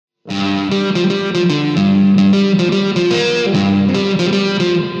Hello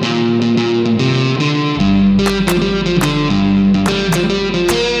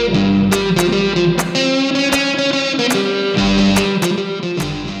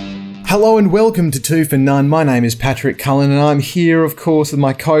and welcome to Two for None. My name is Patrick Cullen and I'm here, of course, with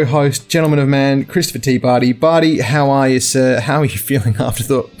my co-host, Gentleman of Man, Christopher T. Barty. Barty, how are you, sir? How are you feeling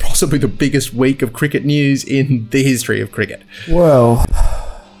after possibly the biggest week of cricket news in the history of cricket? Well,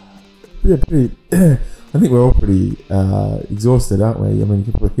 yeah, I think we're all pretty exhausted, aren't we? I mean, you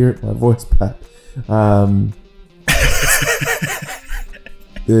can probably hear it in my voice, Pat.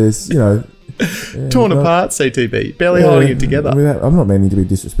 There's, torn apart, CTB. Barely holding it together. I mean, I'm not meaning to be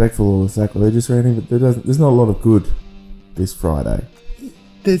disrespectful or sacrilegious or anything, but there's not a lot of good this Friday.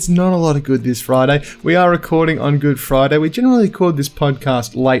 There's not a lot of good this Friday. We are recording on Good Friday. We generally record this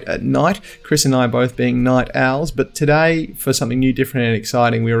podcast late at night, Chris and I both being night owls, but today, for something new, different and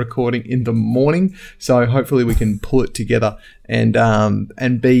exciting, we're recording in the morning, so hopefully we can pull it together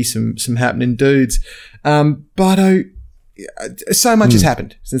and be some happening dudes. Bardo, so much has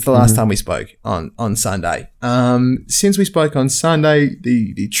happened since the last time we spoke on Sunday. Since we spoke on Sunday,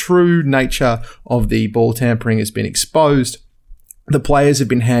 the true nature of the ball tampering has been exposed. The players have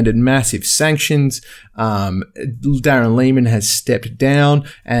been handed massive sanctions. Darren Lehmann has stepped down,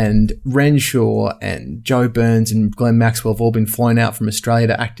 and Renshaw and Joe Burns and Glenn Maxwell have all been flown out from Australia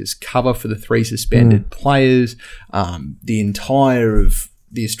to act as cover for the three suspended players. The entire of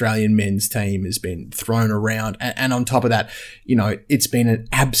the Australian men's team has been thrown around. And on top of that, it's been an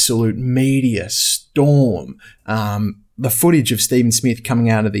absolute media storm. The footage of Stephen Smith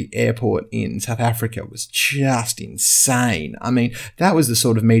coming out of the airport in South Africa was just insane. I mean, that was the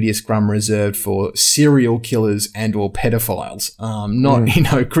sort of media scrum reserved for serial killers and or pedophiles,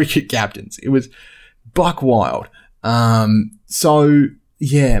 not, cricket captains. It was buck wild. So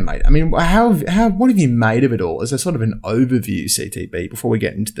yeah, mate. I mean, what have you made of it all? As a sort of an overview, CTB, before we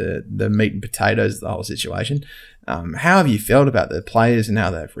get into the meat and potatoes of the whole situation, how have you felt about the players and how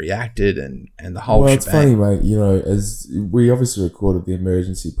they've reacted and the whole shebang? It's funny, mate. As we obviously recorded the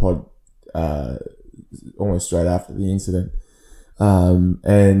emergency pod almost straight after the incident,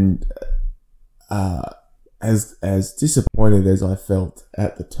 and as disappointed as I felt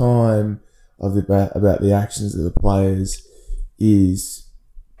at the time about the actions of the players, is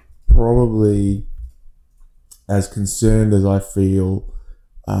probably as concerned as I feel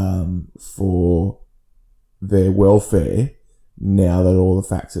for their welfare now that all the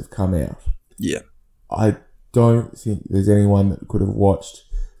facts have come out. Yeah. I don't think there's anyone that could have watched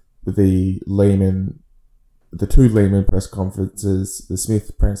the two Lehmann press conferences, the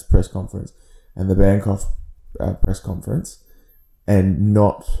Smith press conference and the Bancroft press conference, and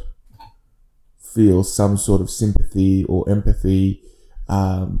not feel some sort of sympathy or empathy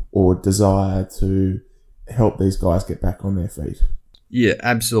or desire to help these guys get back on their feet. Yeah,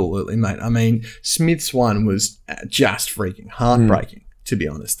 absolutely, mate. I mean, Smith's one was just freaking heartbreaking, to be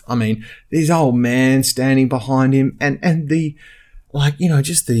honest. I mean, this old man standing behind him and the,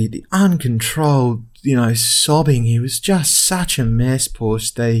 just the uncontrolled, sobbing. He was just such a mess, poor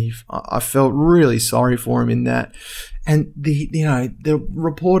Steve. I felt really sorry for him in that. And the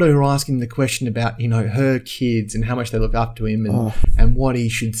reporter who asked him the question about, her kids and how much they look up to him and what he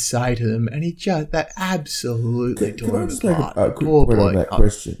should say to them. And that absolutely tore him apart. A quick point on that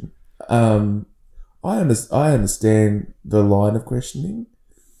question. I understand the line of questioning,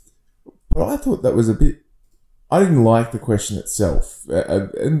 but I thought that was I didn't like the question itself.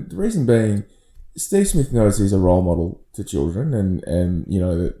 And the reason being, Steve Smith knows he's a role model to children and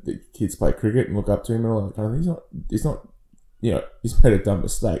that kids play cricket and look up to him and all that kind of thing. He's not, he's made a dumb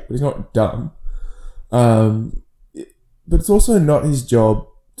mistake, but he's not dumb. But it's also not his job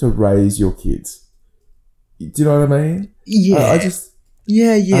to raise your kids. Do you know what I mean? Yeah.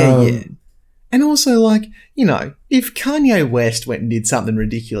 Yeah. And also, if Kanye West went and did something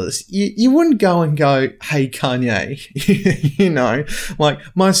ridiculous, you wouldn't go and go, hey, Kanye,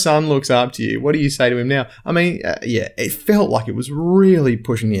 my son looks up to you. What do you say to him now? I mean, it felt like it was really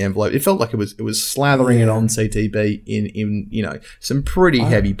pushing the envelope. It felt like it was slathering it on CTB in some pretty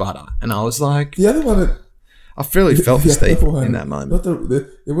heavy butter. And I was like, the other one that I really felt for Steve in that moment.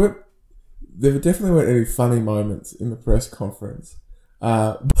 There definitely weren't any funny moments in the press conference.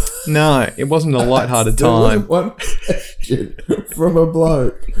 No, it wasn't a lighthearted time. There was one question from a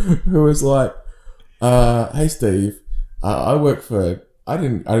bloke who was like, "Hey Steve, I work for." I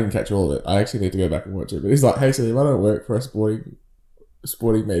didn't catch all of it. I actually need to go back and watch it. But he's like, "Hey Steve, I don't work for a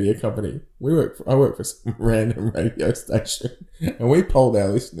sporting media company. I work for some random radio station, and we polled our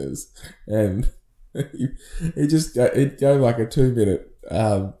listeners, and he'd go like a 2-minute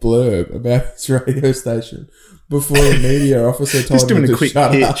blurb about his radio station before the media officer told him to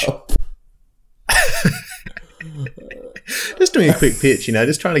shut up. Just doing a quick pitch,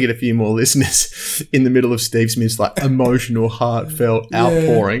 just trying to get a few more listeners in the middle of Steve Smith's emotional, heartfelt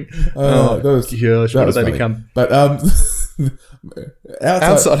outpouring. Gosh, what did they become? But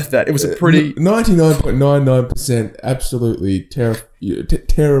outside of that, it was a pretty 99.99% absolutely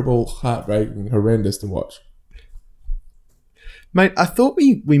terrible, heartbreaking, horrendous to watch. Mate, I thought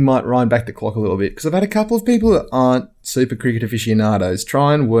we might wind back the clock a little bit because I've had a couple of people that aren't super cricket aficionados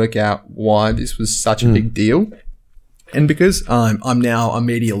try and work out why this was such a big deal. And because I'm now a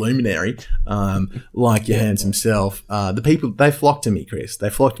media luminary, like your handsome self, the people, they flock to me, Chris. They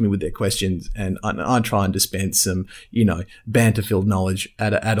flock to me with their questions, and I try and dispense some, banter-filled knowledge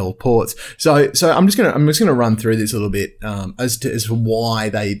at all ports. So I'm just gonna run through this a little bit as to why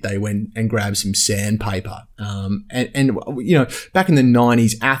they went and grabbed some sandpaper. And back in the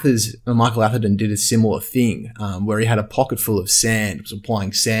 90s, Michael Atherton did a similar thing where he had a pocket full of sand, was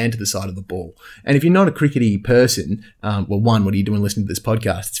applying sand to the side of the ball. And if you're not a crickety person, one, what are you doing listening to this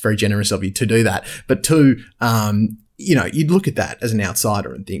podcast? It's very generous of you to do that. But two, you'd look at that as an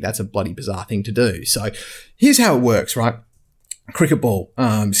outsider and think that's a bloody bizarre thing to do. So here's how it works, right? Cricket ball,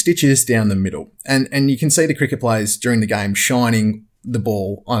 stitches down the middle. And you can see the cricket players during the game shining the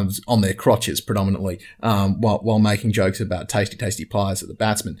ball on their crotches predominantly, while making jokes about tasty pies at the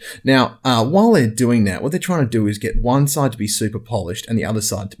batsman. Now, while they're doing that, what they're trying to do is get one side to be super polished and the other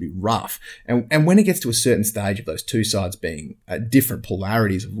side to be rough. And when it gets to a certain stage of those two sides being different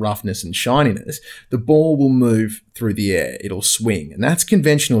polarities of roughness and shininess, the ball will move through the air. It'll swing, and that's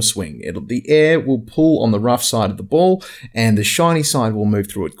conventional swing. The air will pull on the rough side of the ball, and the shiny side will move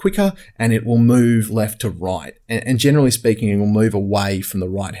through it quicker, and it will move left to right. And generally speaking, it will move away from the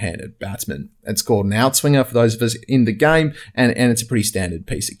right-handed batsman. It's called an outswinger for those of us in the game, and it's a pretty standard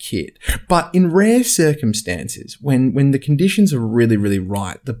piece of kit. But in rare circumstances, when the conditions are really, really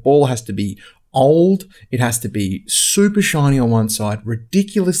right, the ball has to be old, it has to be super shiny on one side,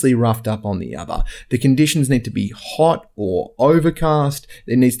 ridiculously roughed up on the other. The conditions need to be hot or overcast.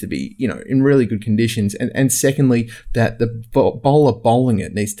 It needs to be, in really good conditions. And secondly, that the bowler bowling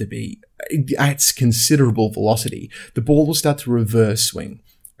it needs to be at considerable velocity. The ball will start to reverse swing.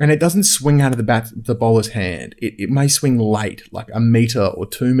 And it doesn't swing out of the bowler's hand. It may swing late, like a metre or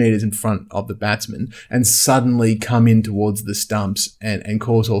 2 metres in front of the batsman, and suddenly come in towards the stumps and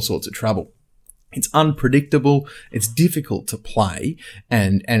cause all sorts of trouble. It's unpredictable, it's difficult to play,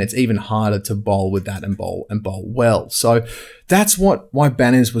 and it's even harder to bowl with that and bowl well. So that's why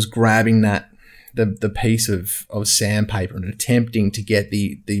Banners was grabbing the piece of sandpaper and attempting to get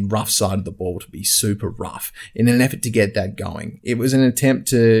the rough side of the ball to be super rough in an effort to get that going. It was an attempt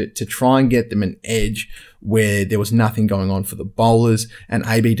to try and get them an edge where there was nothing going on for the bowlers, and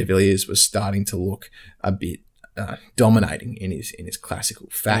AB de Villiers was starting to look a bit dominating in his classical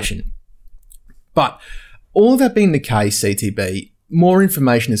fashion. But all of that being the case, CTB, more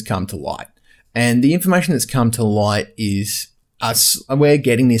information has come to light. And the information that's come to light is we're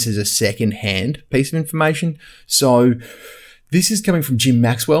getting this as a second-hand piece of information. So this is coming from Jim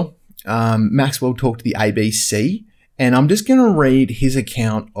Maxwell. Maxwell talked to the ABC, and I'm just going to read his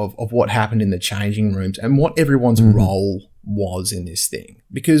account of what happened in the changing rooms and what everyone's role was in this thing.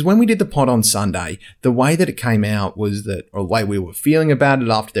 Because when we did the pod on Sunday, the way that it came out was that, or the way we were feeling about it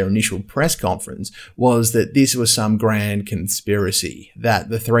after their initial press conference, was that this was some grand conspiracy, that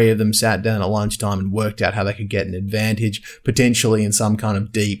the three of them sat down at lunchtime and worked out how they could get an advantage, potentially in some kind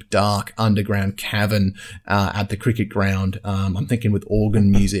of deep, dark, underground cavern at the cricket ground. I'm thinking with organ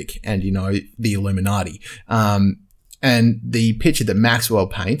music and, the Illuminati. And the picture that Maxwell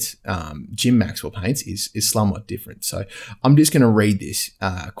paints, Jim Maxwell paints, is somewhat different. So I'm just going to read this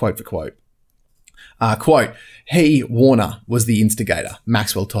quote for quote. Quote, he, Warner, was the instigator,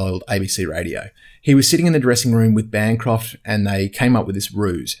 Maxwell told ABC Radio. He was sitting in the dressing room with Bancroft and they came up with this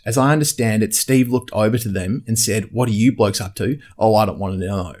ruse. As I understand it, Steve looked over to them and said, "What are you blokes up to?" "Oh, I don't want to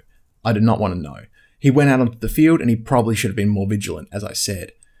know." I did not want to know. He went out onto the field and he probably should have been more vigilant, as I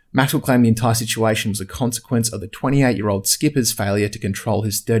said. Maxwell claimed the entire situation was a consequence of the 28-year-old skipper's failure to control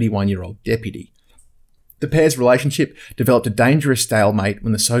his 31-year-old deputy. The pair's relationship developed a dangerous stalemate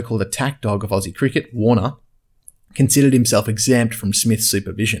when the so-called attack dog of Aussie cricket, Warner, considered himself exempt from Smith's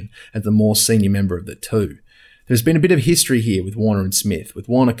supervision as the more senior member of the two. There's been a bit of history here with Warner and Smith, with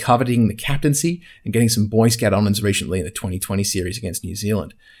Warner coveting the captaincy and getting some Boy Scout honours recently in the 2020 series against New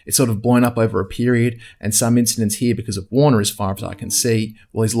Zealand. It's sort of blown up over a period, and some incidents here because of Warner, as far as I can see,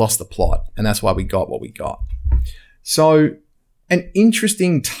 well, he's lost the plot, and that's why we got what we got. So an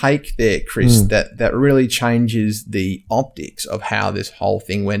interesting take there, Chris, that really changes the optics of how this whole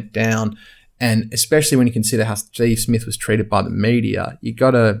thing went down. And especially when you consider how Steve Smith was treated by the media, you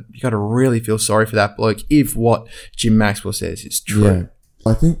gotta really feel sorry for that bloke if what Jim Maxwell says is true. Yeah.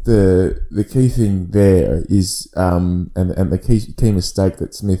 I think the key thing there is, and the key mistake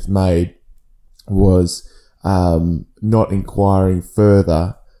that Smith made was not inquiring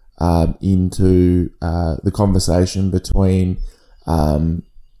further into the conversation between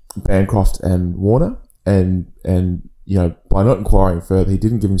Bancroft and Warner, and by not inquiring further, he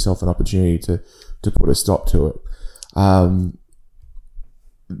didn't give himself an opportunity to put a stop to it.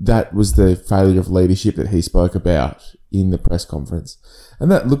 That was the failure of leadership that he spoke about in the press conference,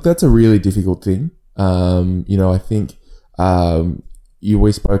 and that's a really difficult thing. I think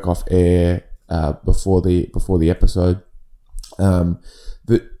we spoke off air before the episode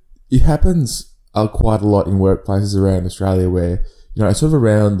that it happens quite a lot in workplaces around Australia where, sort of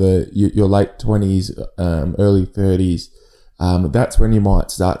around your late 20s, early 30s, that's when you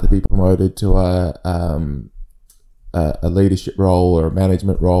might start to be promoted to a leadership role or a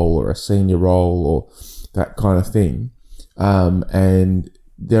management role or a senior role or that kind of thing. And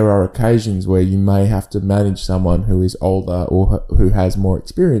there are occasions where you may have to manage someone who is older or who has more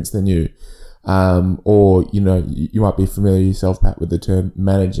experience than you. Or, you might be familiar yourself, Pat, with the term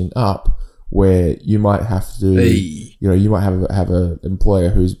managing up, where you might have to, you might have an employer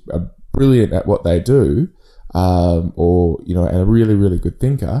who's brilliant at what they do, and a really, really good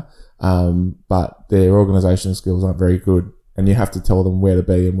thinker, but their organizational skills aren't very good, and you have to tell them where to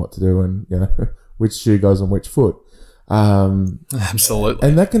be and what to do and, which shoe goes on which foot. Absolutely.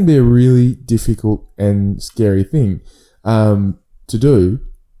 And that can be a really difficult and scary thing to do.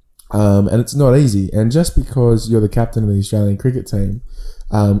 And it's not easy. And just because you're the captain of the Australian cricket team,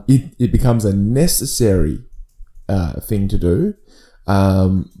 it becomes a necessary thing to do,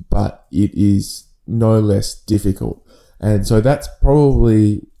 but it is no less difficult. And so that's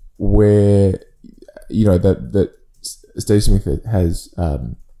probably where, that Steve Smith has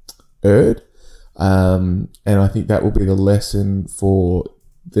erred. And I think that will be the lesson for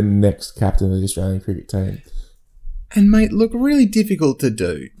the next captain of the Australian cricket team. And mate, look, really difficult to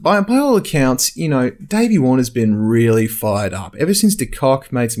do. By all accounts, Davey Warner's been really fired up ever since De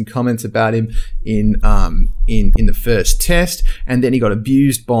Kock made some comments about him in the first test, and then he got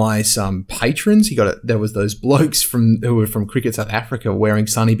abused by some patrons. There was those blokes who were from Cricket South Africa wearing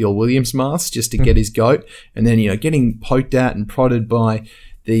Sonny Bill Williams masks just to get his goat, and then getting poked at and prodded by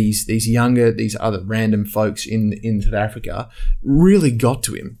these other random folks in South Africa really got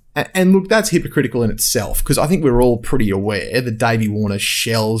to him. And look, that's hypocritical in itself, because I think we're all pretty aware that Davey Warner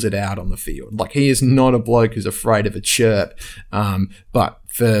shells it out on the field. Like, he is not a bloke who's afraid of a chirp. But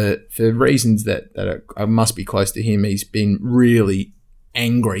for reasons that must be close to him, he's been really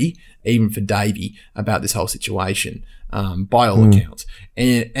angry, even for Davey, about this whole situation, by all accounts.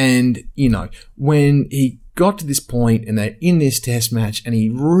 And when he got to this point and they're in this test match and he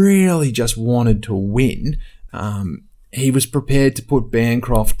really just wanted to win, he was prepared to put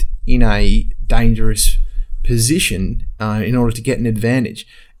Bancroft in a dangerous position in order to get an advantage.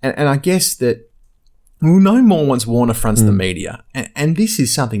 And I guess that we'll know more once Warner fronts the media. And this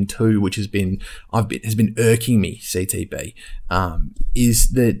is something too which has been irking me, CTB,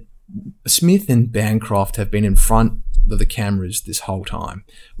 is that Smith and Bancroft have been in front of the cameras this whole time.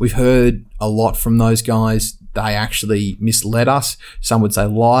 We've heard a lot from those guys. They actually misled us. Some would say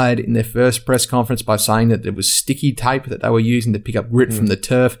lied in their first press conference by saying that there was sticky tape that they were using to pick up grit from the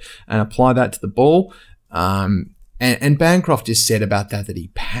turf and apply that to the ball. And Bancroft just said about that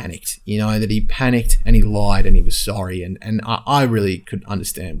he panicked, that he panicked and he lied and he was sorry. And I really could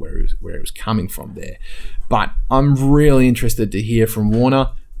understand where it was coming from there. But I'm really interested to hear from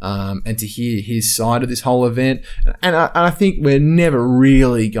Warner, and to hear his side of this whole event. And I think we're never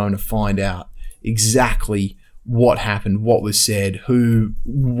really going to find out exactly what happened, what was said, who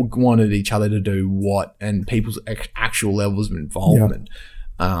wanted each other to do what, and people's actual levels of involvement.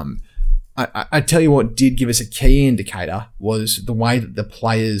 Yeah. I tell you what did give us a key indicator was the way that the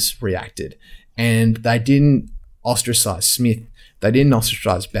players reacted. And they didn't ostracize Smith. They didn't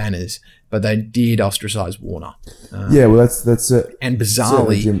ostracize Banners, but they did ostracize Warner. That's it. And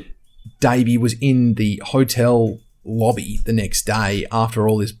bizarrely, Davey was in the hotel lobby the next day after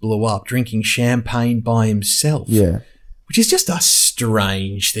all this blew up, drinking champagne by himself. Yeah. Which is just a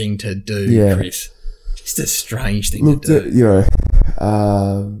strange thing to do, Chris. Just a strange thing to do.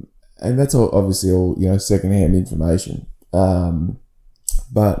 And that's all obviously all, secondhand information. But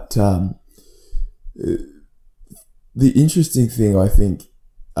the interesting thing, I think,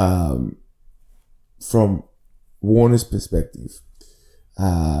 from Warner's perspective,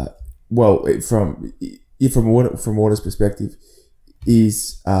 from Warner's perspective,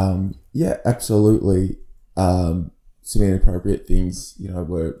 is absolutely some inappropriate things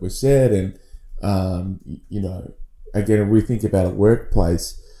were said, and again, if we think about a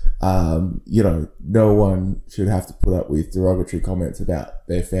workplace, no one should have to put up with derogatory comments about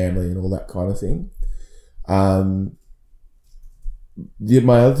their family and all that kind of thing.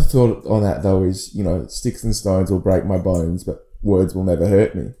 My other thought on that, though, is, sticks and stones will break my bones, but words will never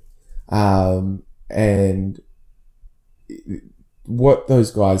hurt me. And what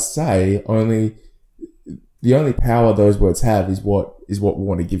those guys say, the only power those words have is what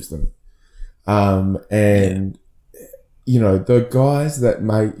Warner gives them. The guys that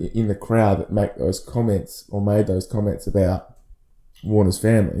in the crowd that make those comments or made those comments about Warner's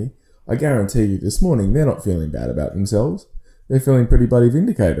family, I guarantee you this morning they're not feeling bad about themselves. They're feeling pretty bloody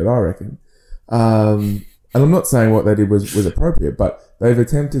vindicated, I reckon. And I'm not saying what they did was appropriate, but they've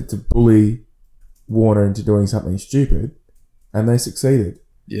attempted to bully Warner into doing something stupid, and they succeeded.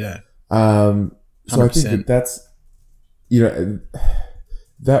 Yeah. So 100%. I think that's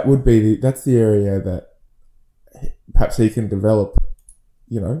that's the area that perhaps he can develop,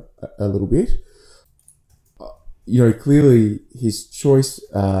 a little bit. Clearly his choice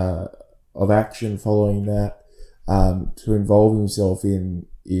of action following that, to involve himself in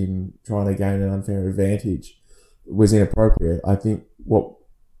trying to gain an unfair advantage was inappropriate. I think what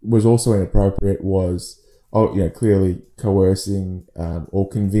was also inappropriate was, clearly coercing or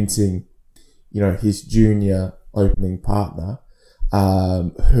convincing, his junior opening partner,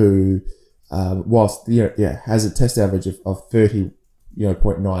 who, whilst has a test average of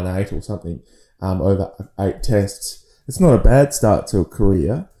 30.98 or something over 8 tests. It's not a bad start to a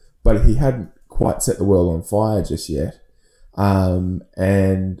career, but he hadn't quite set the world on fire just yet, and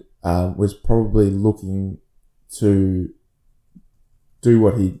was probably looking to do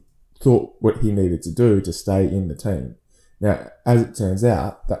what he needed to do to stay in the team. Now, as it turns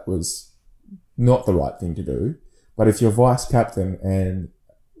out, that was not the right thing to do. But if your vice captain and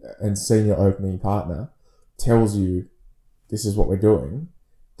senior opening partner tells you this is what we're doing,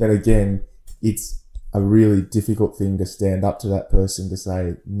 then again, it's a really difficult thing to stand up to that person to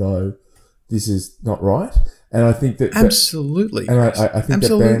say, no, this is not right. And I think that... Absolutely. And I think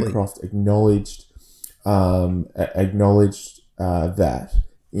that Bancroft acknowledged that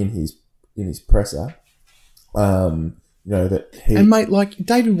in his presser. That he... And mate, like,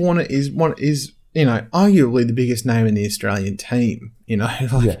 David Warner is arguably the biggest name in the Australian team.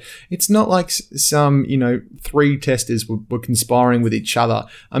 It's not like some, 3 testers were conspiring with each other.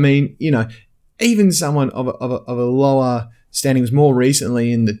 I mean, even someone of a lower standing was more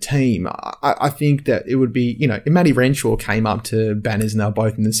recently in the team. I think that it would be, if Matty Renshaw came up to Banners and they were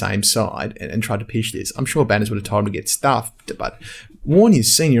both in the same side and tried to pitch this, I'm sure Banners would have told him to get stuffed. But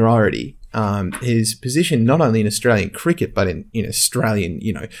Warner's seniority, his position not only in Australian cricket but in Australian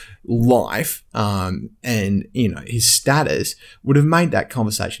life, and his status would have made that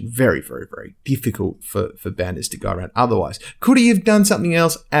conversation very, very, very difficult for Banners to go around otherwise. Could he have done something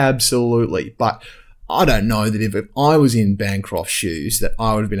else? Absolutely, but I don't know that if I was in Bancroft's shoes that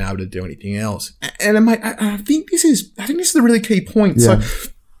I would have been able to do anything else. And mate, I think this is the really key point. Yeah. So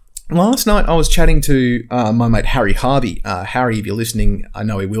last night I was chatting to my mate Harry Harvey. Harry, if you're listening, I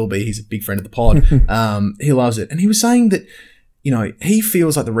know he will be. He's a big friend of the pod. He loves it. And he was saying that, he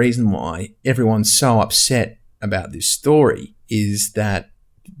feels like the reason why everyone's so upset about this story is that,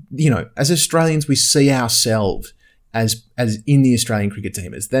 as Australians, we see ourselves as in the Australian cricket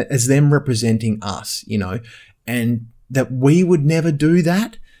team, as them representing us, and that we would never do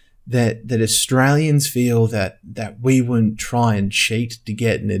that. That Australians feel that we wouldn't try and cheat to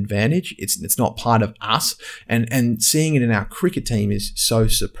get an advantage. It's not part of us, and seeing it in our cricket team is so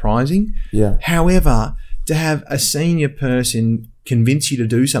surprising. Yeah. However, to have a senior person convince you to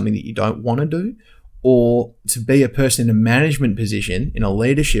do something that you don't want to do, or to be a person in a management position, in a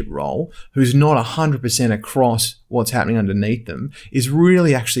leadership role, who's not 100% across what's happening underneath them, is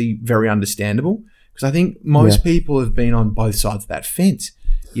really actually very understandable. Because I think most people have been on both sides of that fence.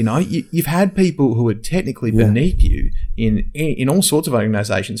 You've had people who are technically beneath you in all sorts of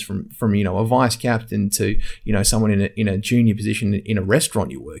organisations, from a vice captain to someone in a junior position in a restaurant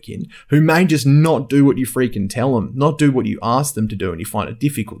you work in, who may just not do what you freaking tell them, not do what you ask them to do, and you find it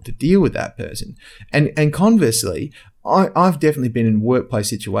difficult to deal with that person. And conversely, I've definitely been in workplace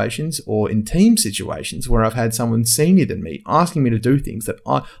situations or in team situations where I've had someone senior than me asking me to do things that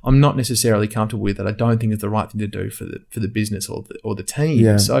I'm not necessarily comfortable with, that I don't think is the right thing to do for the business or the team.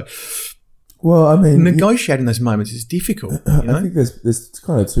 Yeah. So, well, I mean, negotiating those moments is difficult. I think there's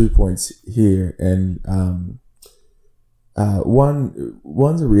kind of 2 points here, and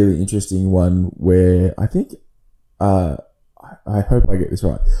One's a really interesting one where I think I hope I get this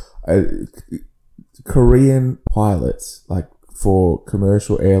right. Korean pilots, like for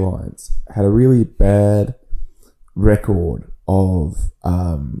commercial airlines, had a really bad record of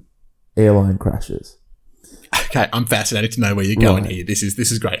airline crashes. Okay, I'm fascinated to know where you're going here. This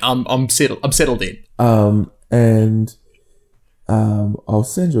is great. I'm settled in. I'll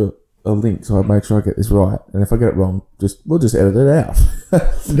send you a link so I make sure I get this right. And if I get it wrong, we'll just edit it out.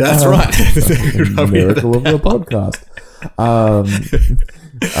 That's right. The miracle of the podcast.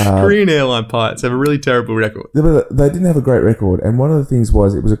 Korean airline pilots have a really terrible record. But they didn't have a great record, and one of the things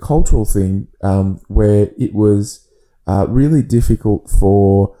was it was a cultural thing where it was really difficult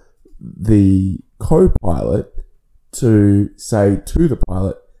for the co-pilot to say to the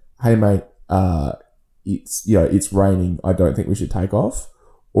pilot, "Hey mate, it's raining. I don't think we should take off,"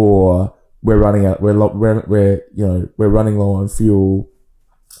 or "We're running out. We're running low on fuel.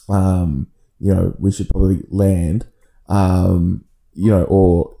 We should probably land."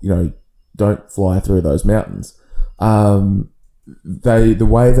 Don't fly through those mountains. The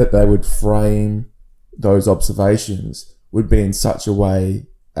way that they would frame those observations would be in such a way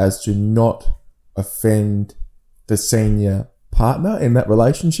as to not offend the senior partner in that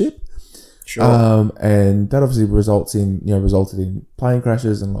relationship. Sure. And that obviously resulted in plane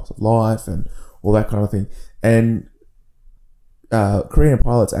crashes and loss of life and all that kind of thing. And Korean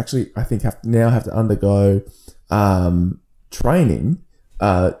pilots actually, I think, have to undergo training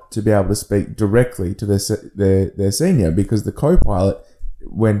to be able to speak directly to their senior, because the co-pilot,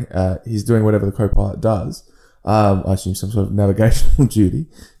 when he's doing whatever the co-pilot does, I assume some sort of navigational duty.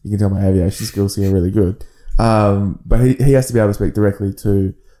 You can tell my aviation skills here are really good. But he has to be able to speak directly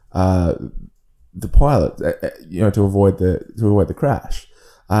to the pilot, to avoid the crash.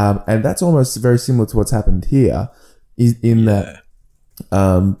 And that's almost very similar to what's happened here, that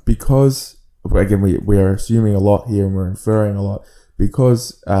because, again, we are assuming a lot here and we're inferring a lot,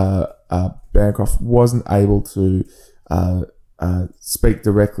 because Bancroft wasn't able to speak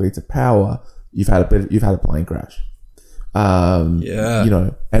directly to power. You've had a plane crash.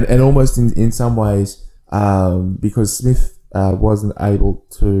 And almost in some ways, because Smith wasn't able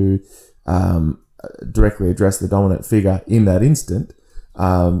to directly address the dominant figure in that instant,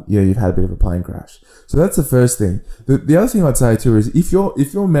 you've had a bit of a plane crash. So that's the first thing. The other thing I'd say too is if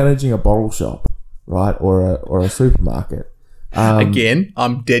you're managing a bottle shop, right, or a supermarket. Again,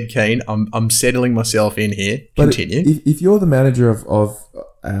 I'm dead keen. I'm settling myself in here. Continue. If you're the manager of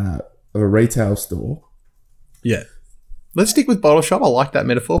a retail store, yeah. Let's stick with bottle shop. I like that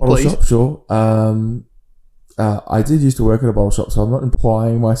metaphor, bottle please. Shop, sure. I did used to work at a bottle shop, so I'm not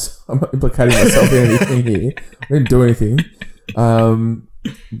implicating myself in anything here. I didn't do anything.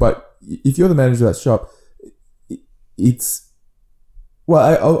 But if you're the manager of that shop,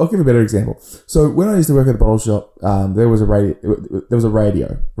 I'll give a better example. So when I used to work at a bottle shop, there was a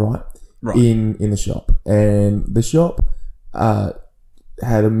radio, right? in the shop, and the shop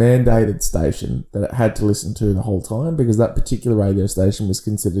had a mandated station that it had to listen to the whole time, because that particular radio station was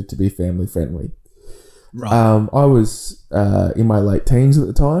considered to be family friendly. Right. I was in my late teens at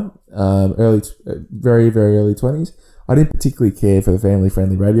the time, very, very early 20s. I didn't particularly care for the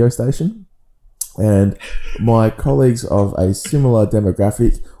family-friendly radio station, and my colleagues of a similar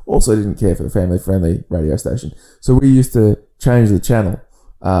demographic also didn't care for the family-friendly radio station. So we used to change the channel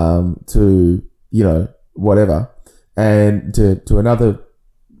to, whatever, and to another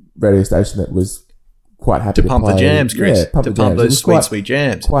radio station that was quite happy to pump play the jams, Chris. Yeah, pump those sweet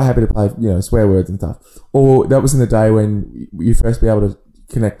jams. Quite happy to play, swear words and stuff. Or that was in the day when you first be able to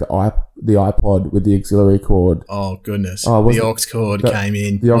connect the iPod with the auxiliary cord. Oh goodness! The aux cord came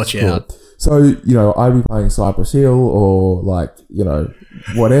in. Watch out. So I'd be playing Cypress Hill or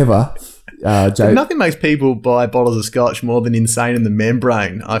whatever. Nothing makes people buy bottles of scotch more than Insane in the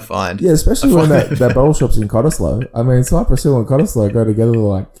Membrane, I find. Yeah, especially when that bottle shop's in Cottesloe. I mean, Cypress Hill and Cottesloe go together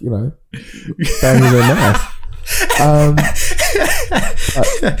like, banging their knife.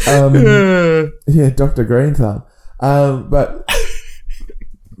 Yeah, Dr. Green Thumb. But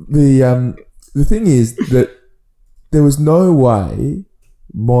the thing is that there was no way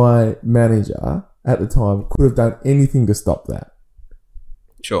my manager at the time could have done anything to stop that.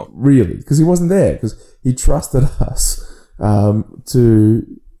 Sure. Really, because he wasn't there, because he trusted us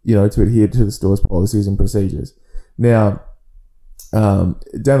to adhere to the store's policies and procedures. Now, down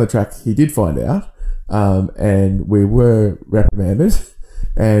the track, he did find out, and we were reprimanded,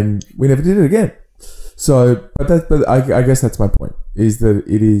 and we never did it again. So, but I guess that's my point, is that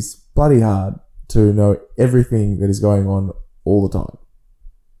it is bloody hard to know everything that is going on all the time.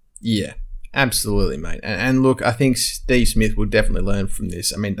 Yeah. Absolutely, mate. And look, I think Steve Smith will definitely learn from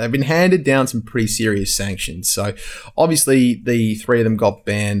this. I mean, they've been handed down some pretty serious sanctions. So obviously the three of them got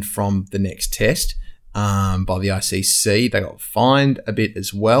banned from the next test by the ICC. They got fined a bit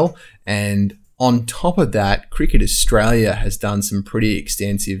as well. And on top of that, Cricket Australia has done some pretty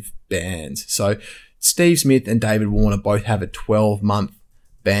extensive bans. So Steve Smith and David Warner both have a 12-month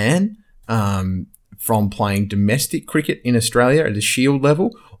ban from playing domestic cricket in Australia at a Shield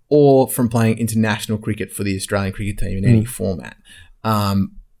level, or from playing international cricket for the Australian cricket team in any format.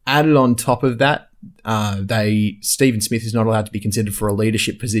 Added on top of that, Stephen Smith is not allowed to be considered for a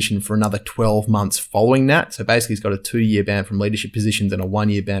leadership position for another 12 months following that. So basically, he's got a 2-year ban from leadership positions and a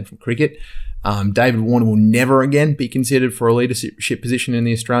 1-year ban from cricket. David Warner will never again be considered for a leadership position in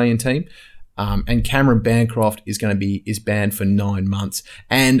the Australian team. And Cameron Bancroft is banned for 9 months,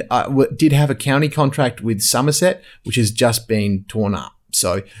 and did have a county contract with Somerset, which has just been torn up.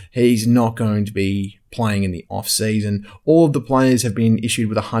 So he's not going to be playing in the off season. All of the players have been issued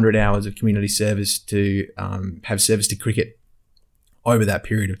with 100 hours of community service to have service to cricket over that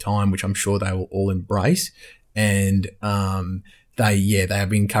period of time, which I'm sure they will all embrace. And they have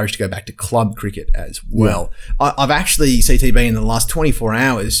been encouraged to go back to club cricket as well. Yeah. I've actually, CTB, in the last 24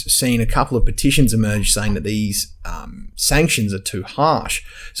 hours, seen a couple of petitions emerge saying that these sanctions are too harsh.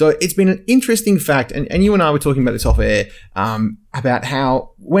 So it's been an interesting fact, and you and I were talking about this off air, about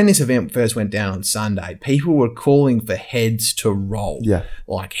how when this event first went down on Sunday, people were calling for heads to roll. Yeah.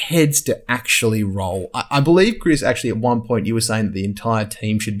 Like heads to actually roll. I believe, Chris, actually at one point you were saying that the entire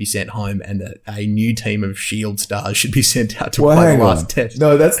team should be sent home and that a new team of Shield stars should be sent out to play the last test.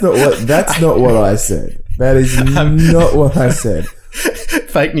 No, that's not what I said. That is not what I said.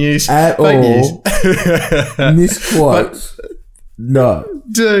 Fake news. At Fake all. News. Misquote. No.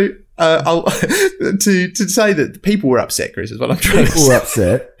 To say that people were upset, Chris, is what I'm trying to say. People were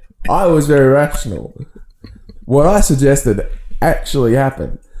upset. I was very rational. What I suggested actually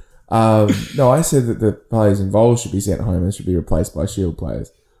happened. No, I said that the players involved should be sent home and should be replaced by Shield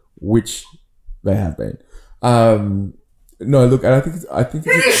players, which they have been. No, look, and I think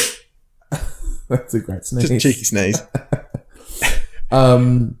it's that's a great sneeze. Just a cheeky sneeze.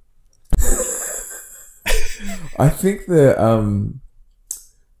 I think that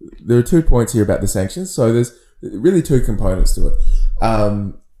there are 2 points here about the sanctions. So there's really 2 components to it.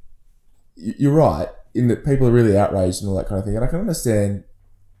 You're right in that people are really outraged and all that kind of thing, and I can understand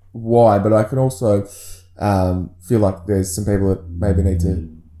why, but I can also feel like there's some people that maybe need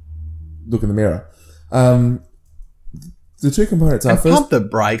to look in the mirror. The 2 components are and first, pump the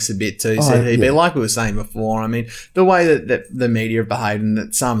brakes a bit too, CTB. Yeah. Like we were saying before, I mean, the way that the media have behaved and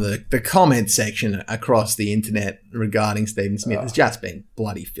that some of the comment section across the internet regarding Stephen Smith has just been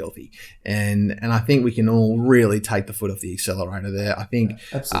bloody filthy. And I think we can all really take the foot off the accelerator there. I think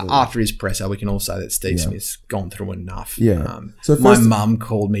after his presser, we can all say that Steve Smith's gone through enough. Yeah. So my mum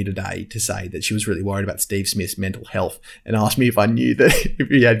called me today to say that she was really worried about Steve Smith's mental health and asked me if I knew that if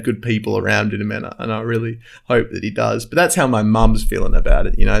he had good people around him, and I really hope that he does. But that's how my mum's feeling about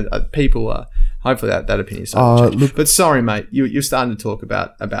it. You know, people are hopefully that opinion is change. But sorry, mate, you're starting to talk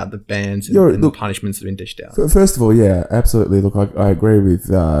about the bans and the punishments that have been dished out. First of all, yeah, absolutely. Look, I agree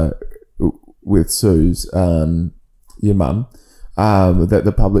with Sue's your mum that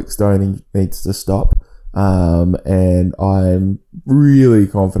the public stoning needs to stop, and I'm really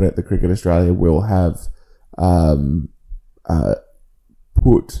confident that Cricket Australia will have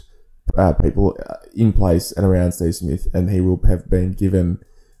put people in place and around Steve Smith, and he will have been given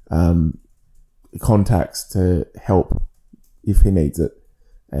contacts to help if he needs it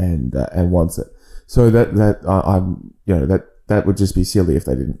and wants it. So that would just be silly if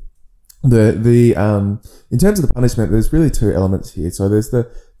they didn't. In terms of the punishment, there's really 2 elements here. So there's the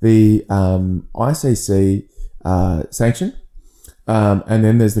ICC sanction, and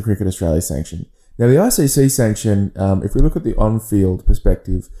then there's the Cricket Australia sanction. Now the ICC sanction, if we look at the on-field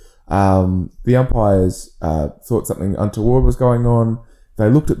perspective, the umpires thought something untoward was going on. They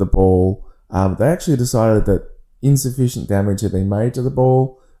looked at the ball. They actually decided that insufficient damage had been made to the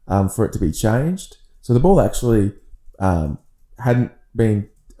ball for it to be changed. So the ball actually hadn't been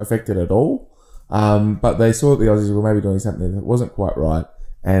affected at all. But they saw that the Aussies were maybe doing something that wasn't quite right.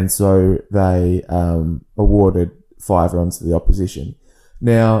 And so they awarded 5 runs to the opposition.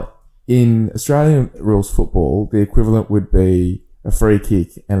 Now, in Australian rules football, the equivalent would be a free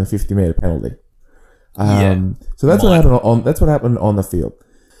kick and a 50-metre penalty. So that's what happened on the field.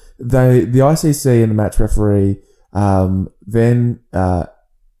 The ICC and the match referee then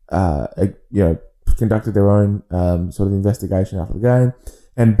conducted their own sort of investigation after the game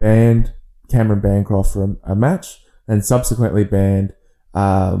and banned Cameron Bancroft from a match, and subsequently banned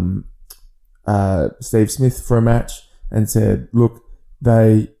Steve Smith for a match and said, look,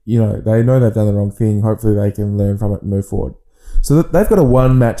 they know they've done the wrong thing. Hopefully they can learn from it and move forward. So they've got a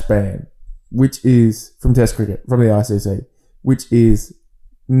 1-match ban, which is from Test cricket, from the ICC, which is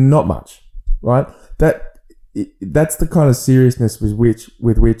not much, right? That's the kind of seriousness with which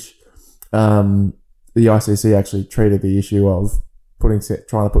the ICC actually treated the issue of trying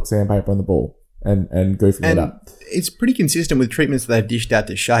to put sandpaper on the ball and goofing it up. It's pretty consistent with treatments that they've dished out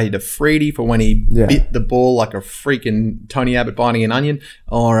to Shahid Afridi for when he bit the ball like a freaking Tony Abbott biting an onion,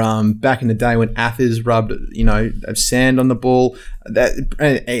 or back in the day when Athers rubbed sand on the ball, and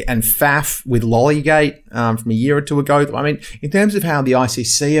Faf with Lollygate from a year or two ago. I mean, in terms of how the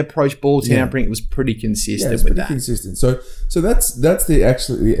ICC approached ball tampering, it was pretty consistent with that. Consistent. So that's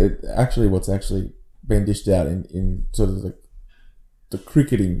actually what's actually been dished out in sort of the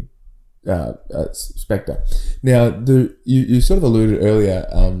cricketing spectre. Now, you sort of alluded earlier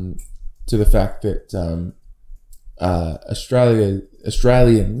to the fact that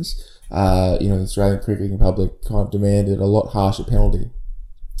Australians, the Australian cricketing public kind of demanded a lot harsher penalty,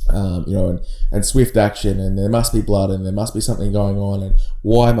 and swift action, and there must be blood, and there must be something going on, and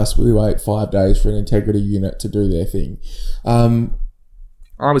why must we wait 5 days for an integrity unit to do their thing?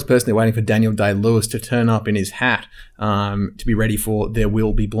 I was personally waiting for Daniel Day-Lewis to turn up in his hat to be ready for There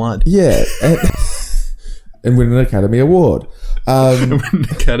Will Be Blood. Yeah, and win an Academy Award.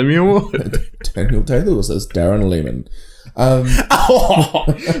 Academy Award. Daniel Day-Lewis as Darren Lehman.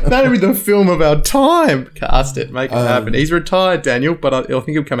 That'd be the film of our time. Cast it, make it happen. He's retired, Daniel, but I think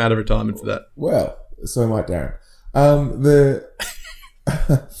he'll come out of retirement for that. Well, so might Darren.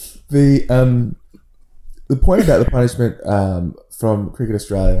 The point about the punishment from Cricket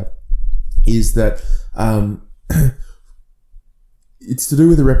Australia is that it's to do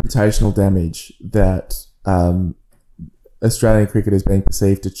with the reputational damage that Australian cricket is being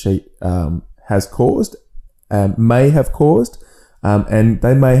perceived to cheat has caused, may have caused, and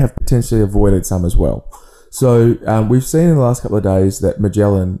they may have potentially avoided some as well. So we've seen in the last couple of days that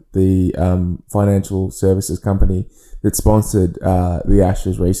Magellan, the financial services company that sponsored the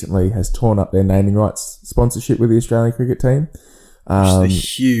Ashes recently, has torn up their naming rights sponsorship with the Australian cricket team. Which is a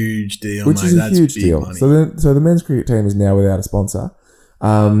huge deal, Which is a huge deal. Money. So the men's cricket team is now without a sponsor.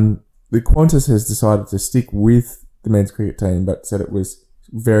 The Qantas has decided to stick with the men's cricket team, but said it was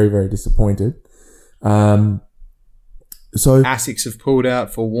very, very disappointed. So ASICs have pulled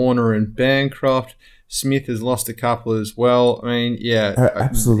out for Warner and Bancroft. Smith has lost a couple as well. I mean,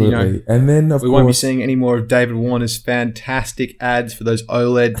 absolutely. And then, we won't be seeing any more of David Warner's fantastic ads for those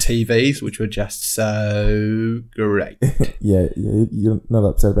OLED TVs, which were just so great. yeah, you're not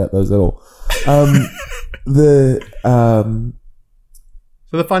upset about those at all. So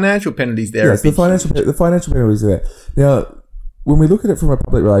the financial penalties there. Yes, the financial penalties are there. Now, when we look at it from a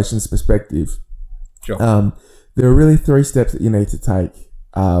public relations perspective, sure. There are really 3 steps that you need to take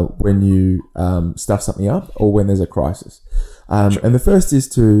when you stuff something up or when there's a crisis. Sure. And the first is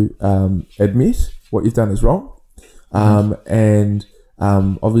to admit what you've done is wrong. And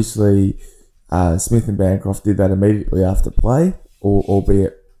obviously, Smith and Bancroft did that immediately after play,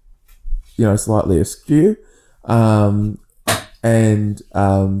 albeit slightly askew. And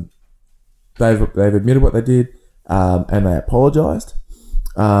they've admitted what they did, and they apologised.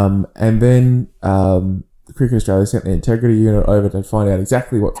 And then Cricket Australia sent the integrity unit over to find out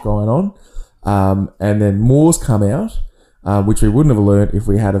exactly what's going on. And then more's come out, which we wouldn't have learned if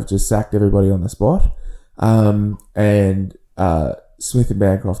we had have just sacked everybody on the spot. And Smith and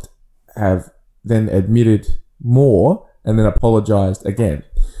Bancroft have then admitted more and then apologised again.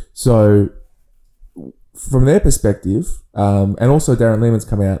 So from their perspective, and also Darren Lehman's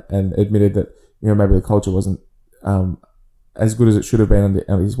come out and admitted that maybe the culture wasn't as good as it should have been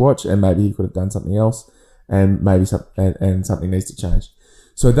under his watch, and maybe he could have done something else, and maybe something needs to change.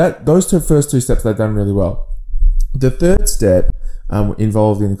 So those first two steps they've done really well. The third step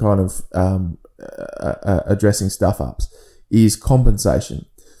involved in kind of addressing stuff ups is compensation.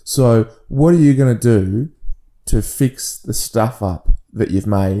 So what are you going to do to fix the stuff up that you've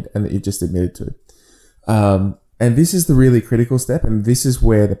made and that you've just admitted to? And this is the really critical step, and this is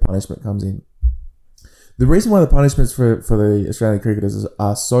where the punishment comes in. The reason why the punishments for the Australian cricketers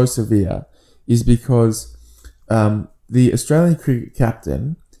are so severe is because the Australian cricket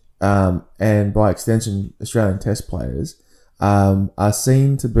captain and by extension Australian test players are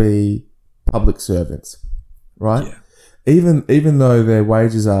seen to be public servants, right? Yeah. Even though their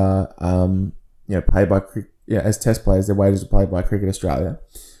wages are paid by as test players, their wages are paid by Cricket Australia.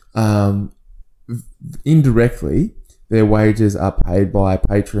 Indirectly, their wages are paid by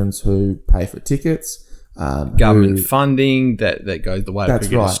patrons who pay for tickets, Government funding that goes the way of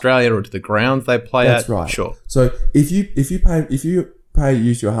Cricket Australia or to the grounds they play at. That's right. Sure. So if you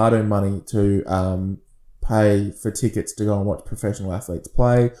use your hard-earned money to pay for tickets to go and watch professional athletes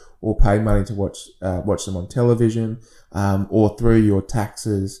play, or pay money to watch them on television, or through your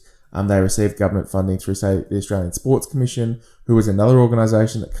taxes, they receive government funding through, say, the Australian Sports Commission, who was another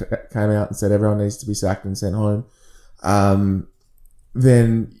organisation that came out and said everyone needs to be sacked and sent home.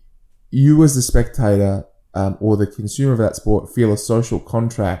 Then you as the spectator or the consumer of that sport feel a social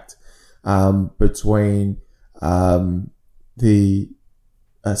contract between the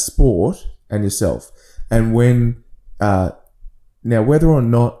sport and yourself. And when now, whether or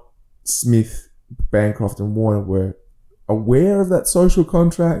not Smith, Bancroft and Warner were aware of that social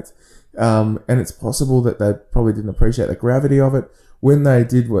contract, and it's possible that they probably didn't appreciate the gravity of it, when they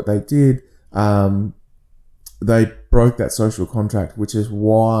did what they did, they broke that social contract, which is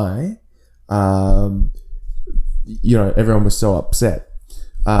why everyone was so upset,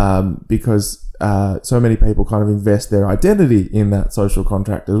 because so many people kind of invest their identity in that social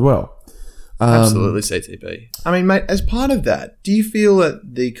contract as well. Absolutely, CTB. I mean, mate, as part of that, do you feel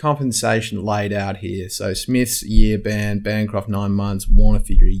that the compensation laid out here, so Smith's year ban, Bancroft 9 months, Warner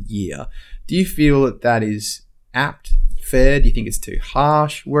for a year, do you feel that that is apt, fair? Do you think it's too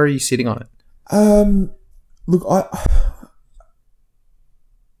harsh? Where are you sitting on it? Look,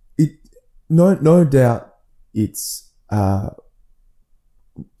 no doubt it's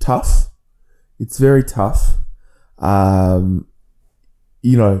tough. It's very tough. But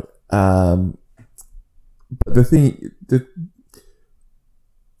the thing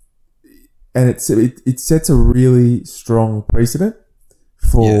and it sets a really strong precedent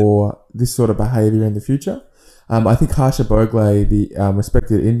for this sort of behaviour in the future. I think Harsha Bhogle, the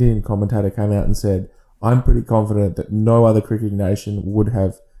respected Indian commentator, came out and said, I'm pretty confident that no other cricketing nation would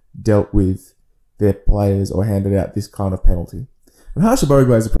have dealt with their players or handed out this kind of penalty. And Harsha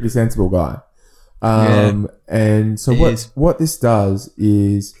Bhogle is a pretty sensible guy. And so what this does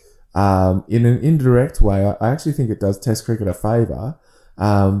is, in an indirect way, I actually think it does Test cricket a favour,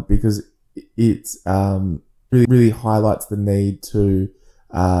 because it really, really highlights the need to,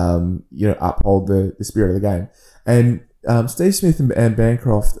 uphold the spirit of the game. And Steve Smith and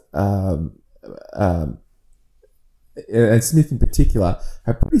Bancroft, and Smith in particular,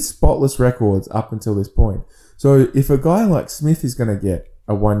 have pretty spotless records up until this point. So if a guy like Smith is going to get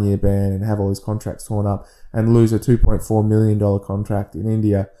a 1-year ban and have all his contracts torn up and lose a $2.4 million contract in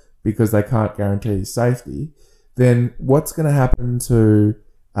India because they can't guarantee his safety, then what's going to happen to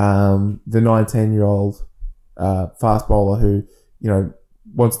the 19-year-old fast bowler who,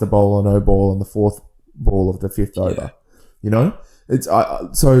 wants to bowl a no ball on the fourth ball of the fifth over? It's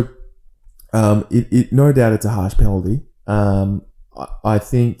it no doubt it's a harsh penalty. I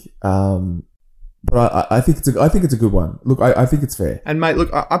think, but I think it's a good one. Look, I think it's fair. And mate, look,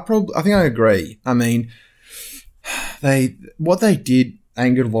 I think I agree. I mean, what they did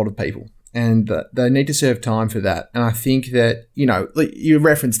angered a lot of people, and they need to serve time for that. And I think that, you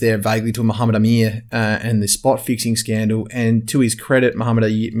referenced there vaguely to Mohammad Amir and the spot fixing scandal. And to his credit, Mohammad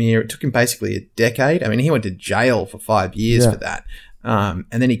Amir, it took him basically a decade. I mean, he went to jail for 5 years for that. And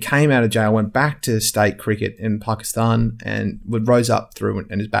then he came out of jail, went back to state cricket in Pakistan, and rose up through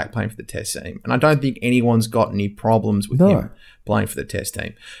and is back playing for the Test team. And I don't think anyone's got any problems with him playing for the Test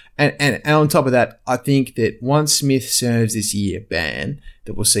team. And on top of that, I think that once Smith serves this year ban,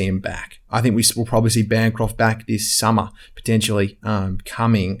 that we'll see him back. I think we'll probably see Bancroft back this summer, potentially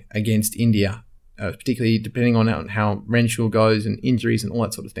coming against India, particularly depending on how Renshaw goes and injuries and all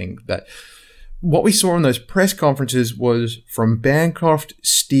that sort of thing. But what we saw in those press conferences was from Bancroft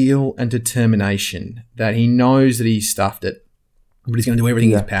steel and determination that he knows that he's stuffed it, but he's going to do everything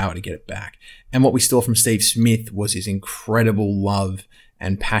in his power to get it back. And what we saw from Steve Smith was his incredible love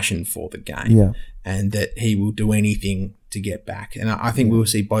and passion for the game, and that he will do anything to get back. And I think we will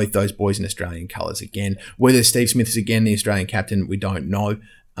see both those boys in Australian colours again. Whether Steve Smith is again the Australian captain, we don't know.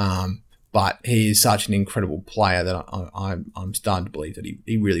 But he is such an incredible player that I'm starting to believe that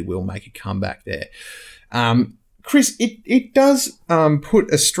he really will make a comeback there. Chris, it does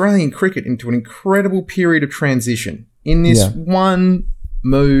put Australian cricket into an incredible period of transition. In this one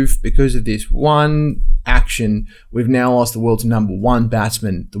move, because of this one action, we've now lost the world's number 1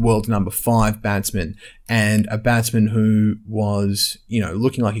 batsman, the world's number 5 batsman, and a batsman who was,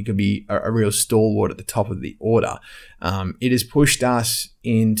 looking like he could be a real stalwart at the top of the order. It has pushed us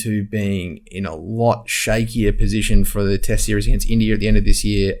into being in a lot shakier position for the Test series against India at the end of this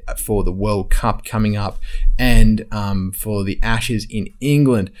year, for the World Cup coming up, and for the Ashes in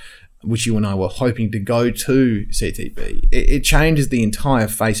England, which you and I were hoping to go to, CTB. It changes the entire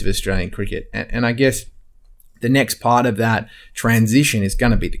face of Australian cricket. And I guess the next part of that transition is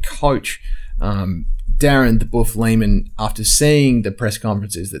going to be the coach. Darren the Buff Lehmann, after seeing the press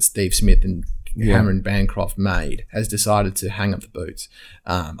conferences that Steve Smith and Cameron Bancroft made, has decided to hang up the boots.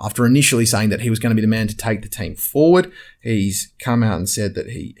 After initially saying that he was going to be the man to take the team forward, he's come out and said that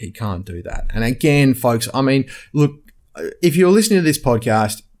he can't do that. And again, folks, I mean, look, if you're listening to this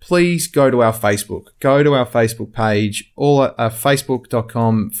podcast, please go to our Facebook. Go to our Facebook page,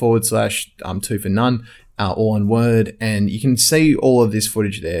 facebook.com/2 for none, all one word, and you can see all of this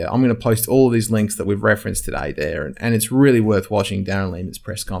footage there. I'm going to post all of these links that we've referenced today there, and it's really worth watching Darren Lehmann's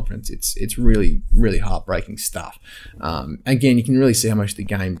press conference. It's really, really heartbreaking stuff. Again, you can really see how much the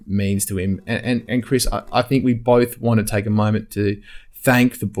game means to him. And Chris, I think we both want to take a moment to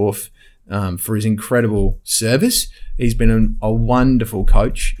thank the Buff for his incredible service. He's been a wonderful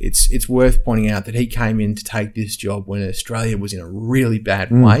coach. It's worth pointing out that he came in to take this job when Australia was in a really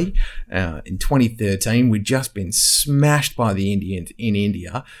bad way. In 2013, we'd just been smashed by the Indians in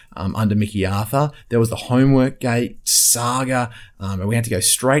India under Mickey Arthur. There was the homework gate saga, and we had to go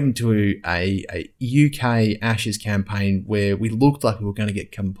straight into a UK Ashes campaign where we looked like we were going to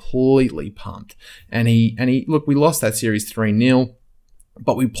get completely pumped. And he look, we lost that series 3-0.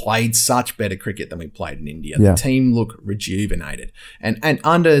 But we played such better cricket than we played in India. Yeah. The team looked rejuvenated. And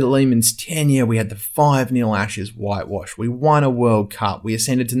under Lehmann's tenure, we had the 5-0 Ashes whitewash. We won a World Cup. We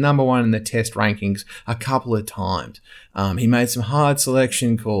ascended to number one in the test rankings a couple of times. He made some hard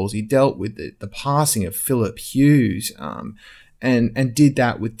selection calls. He dealt with the passing of Philip Hughes and did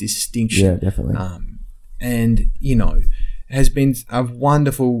that with distinction. Yeah, definitely. And, you know, has been a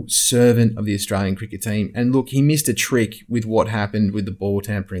wonderful servant of the Australian cricket team. And look, he missed a trick with what happened with the ball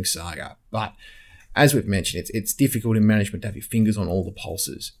tampering saga. But as we've mentioned, it's difficult in management to have your fingers on all the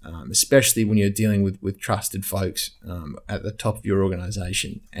pulses, especially when you're dealing with trusted folks at the top of your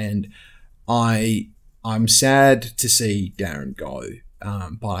organisation. And I'm sad to see Darren go,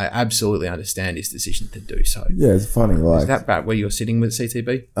 but I absolutely understand his decision to do so. Yeah, it's funny. Like, is that about where you're sitting with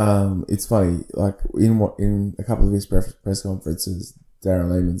CTB? It's funny. Like in a couple of his press conferences,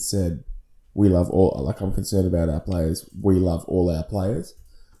 Darren Lehmann said, "We love all. Like, I'm concerned about our players. We love all our players."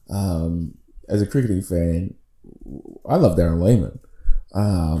 As a cricketing fan, I love Darren Lehmann.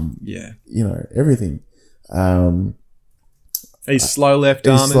 You know everything. His slow left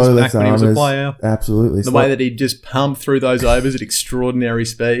armers back when he was a player. Absolutely. The way that he just pumped through those overs at extraordinary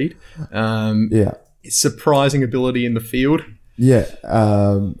speed. His surprising ability in the field. Yeah.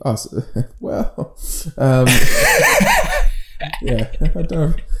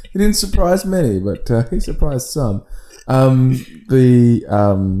 He didn't surprise many, but he surprised some. And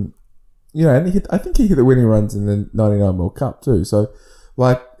I think he hit the winning runs in the 99 World Cup too. So,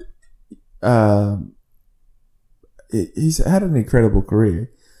 like, he's had an incredible career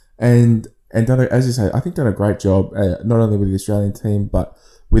and done, as you say, I think done a great job, not only with the Australian team, but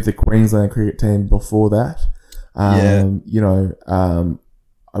with the Queensland cricket team before that. I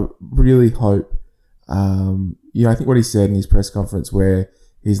really hope, I think what he said in his press conference where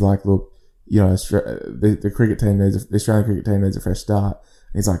he's like, look, the cricket team the Australian cricket team needs a fresh start.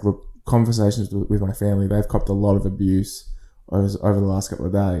 And he's like, look, conversations with my family, they've copped a lot of abuse over the last couple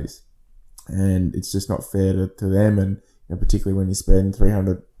of days. And it's just not fair to them, and particularly when you spend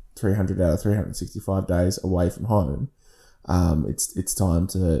 300 out of 365 days away from home, it's time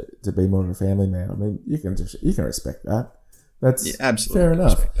to be more of a family man. I mean, you can respect that. That's absolutely fair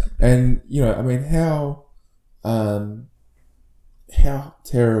enough. And how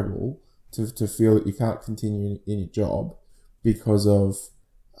terrible to feel that you can't continue in your job because of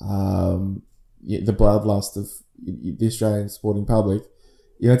the bloodlust of the Australian sporting public.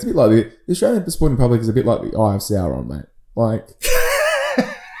 It's a bit like the Australian sporting public is a bit like the Eye of Sauron, mate. Like,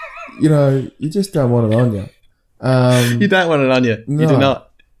 you just don't want it on you. You don't want it on you. No. You do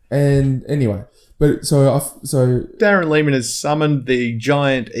not. And anyway, but so Darren Lehmann has summoned the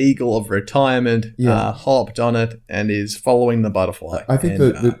giant eagle of retirement, hopped on it, and is following the butterfly. I think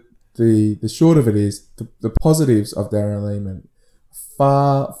the short of it is the positives of Darren Lehmann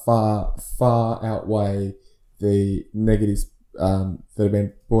far, far, far outweigh the negatives that have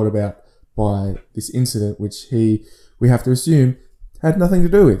been brought about by this incident, which we have to assume had nothing to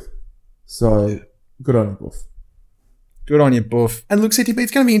do with. So, good on you, Buff. Good on you, Buff. And look, CTB,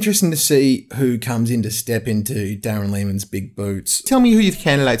 it's going to be interesting to see who comes in to step into Darren Lehmann's big boots. Tell me who your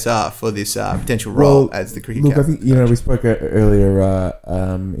candidates are for this potential role as the cricket captain. I think, we spoke earlier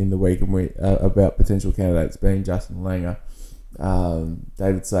in the week about potential candidates being Justin Langer,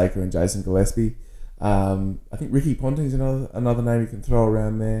 David Saker and Jason Gillespie. I think Ricky Ponting's another name you can throw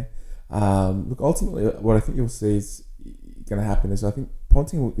around there. Look, ultimately, what I think you'll see is going to happen is I think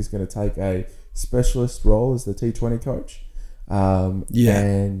Ponting is going to take a specialist role as the T20 coach.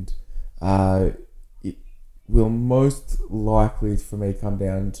 And it will most likely for me come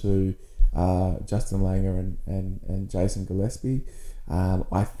down to Justin Langer and Jason Gillespie.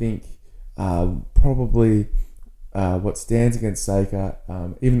 I think probably what stands against Saker,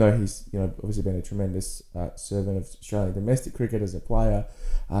 even though he's obviously been a tremendous servant of Australian domestic cricket as a player,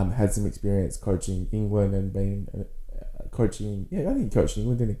 had some experience coaching England and been coaching. Yeah, I think he coached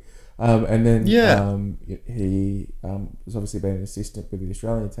England, didn't he? And then he has obviously been an assistant with the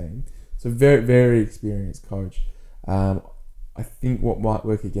Australian team. So very, very experienced coach. I think what might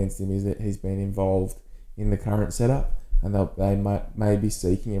work against him is that he's been involved in the current setup, and they may be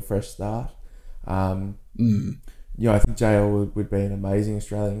seeking a fresh start. I think JL would be an amazing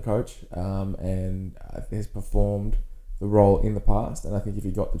Australian coach, and has performed the role in the past. And I think if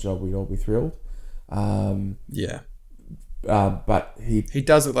he got the job, we'd all be thrilled. But he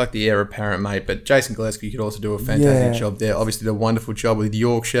does look like the heir apparent, mate. But Jason Gillespie could also do a fantastic job there. Obviously, did a wonderful job with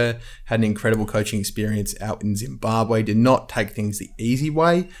Yorkshire. Had an incredible coaching experience out in Zimbabwe. Did not take things the easy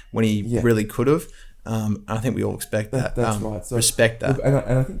way when he really could have. I think we all expect that. That's right. So, respect that. And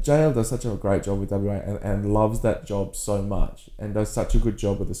I think JL does such a great job with WA and loves that job so much and does such a good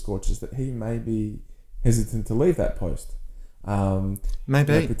job with the Scorchers that he may be hesitant to leave that post.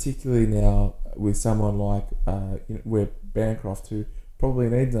 Maybe. Particularly now with someone like Bancroft, who probably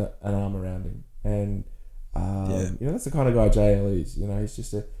needs an arm around him. And, that's the kind of guy JL is. He's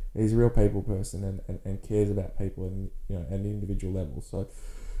just he's a real people person and cares about people and, at an individual level. So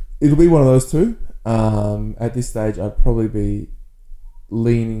it'll be one of those two. At this stage, I'd probably be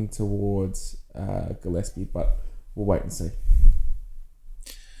leaning towards Gillespie, but we'll wait and see.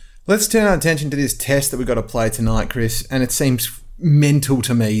 Let's turn our attention to this test that we've got to play tonight, Chris. And it seems mental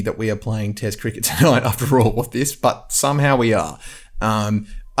to me that we are playing test cricket tonight after all of this, but somehow we are.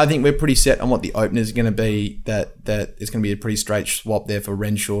 I think we're pretty set on what the openers are going to be, that it's going to be a pretty straight swap there for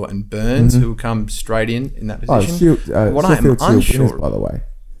Renshaw and Burns, who will come straight in that position. What I am unsure, by the way.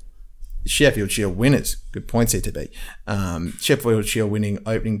 Sheffield Shield winners. Good points here to be. Sheffield Shield winning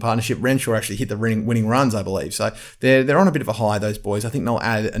opening partnership. Renshaw actually hit the winning runs, I believe. So they're on a bit of a high, those boys. I think they'll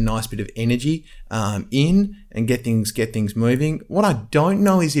add a nice bit of energy in and get things moving. What I don't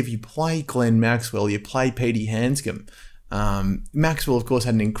know is if you play Glenn Maxwell, you play Petey Handscomb. Maxwell, of course,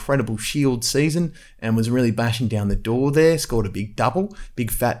 had an incredible Shield season and was really bashing down the door there. Scored a big double, big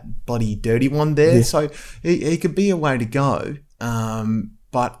fat bloody dirty one there. Yeah. So he could be a way to go.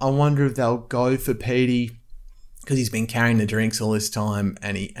 But I wonder if they'll go for Petey because he's been carrying the drinks all this time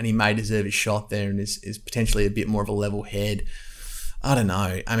and he may deserve a shot there and is potentially a bit more of a level head. I don't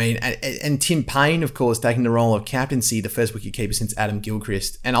know. I mean, and Tim Payne, of course, taking the role of captaincy, the first wicketkeeper since Adam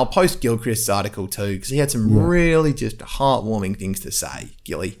Gilchrist. And I'll post Gilchrist's article too because he had some really just heartwarming things to say,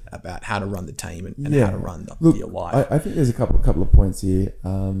 Gilly, about how to run the team and how to run your life. I think there's a couple of points here.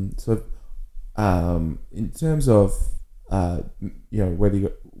 In terms of whether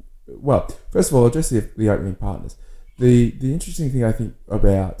you... Well, first of all, address the opening partners. The interesting thing I think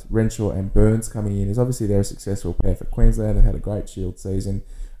about Renshaw and Burns coming in is obviously they're a successful pair for Queensland and had a great Shield season.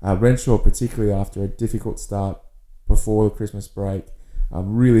 Renshaw, particularly after a difficult start before the Christmas break,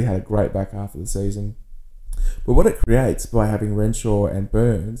 really had a great back half of the season. But what it creates by having Renshaw and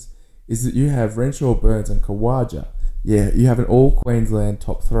Burns is that you have Renshaw, Burns and Khawaja. Yeah, you have an all Queensland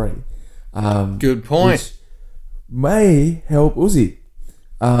top three. Good point. Which may help Uzi.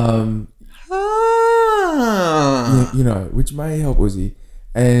 Which may help Uzi,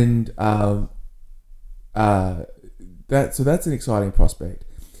 and that's an exciting prospect.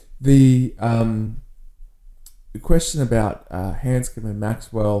 The question about Handscomb and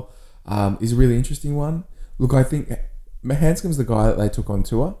Maxwell is a really interesting one. Look, I think Handscomb's the guy that they took on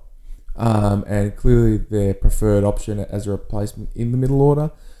tour, and clearly their preferred option as a replacement in the middle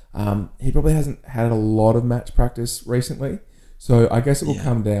order. He probably hasn't had a lot of match practice recently. So I guess it will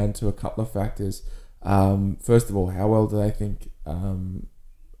come down to a couple of factors. First of all, how well do they think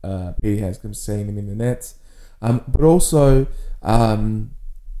Petey Handscomb's seen him in the nets? But also,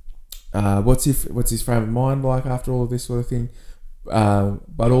 what's his frame of mind like after all of this sort of thing?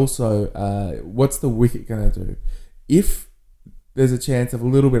 But also, what's the wicket going to do? If there's a chance of a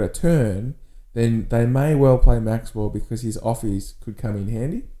little bit of turn, then they may well play Maxwell because his offies could come in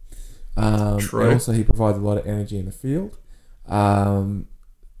handy. True. And also, he provides a lot of energy in the field.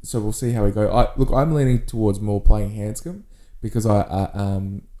 So we'll see how we go. I'm leaning towards more playing Handscomb because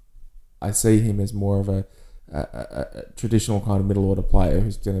I see him as more of a traditional kind of middle order player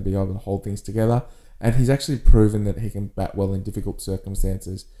who's going to be able to hold things together, and he's actually proven that he can bat well in difficult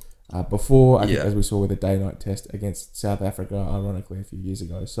circumstances before, Yeah. as we saw with the day-night test against South Africa, ironically, a few years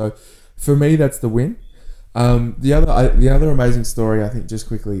ago. So for me, that's the win. The other amazing story, I think, just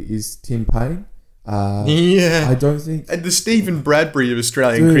quickly, is Tim Payne. Yeah. I don't think... And the Stephen Bradbury of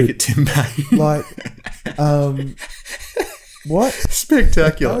Australian Dude, cricket, Tim Payne. Like, what?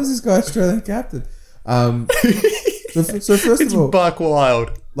 Spectacular. How is this guy Australian captain? So first It's of all, buck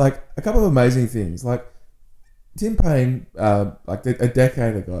wild. like a couple of amazing things. Like Tim Payne, like a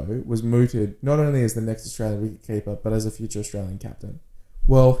decade ago, was mooted not only as the next Australian wicketkeeper but as a future Australian captain.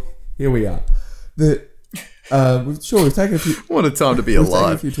 Well, here we are. We've taken a few. What a time to be We've taken a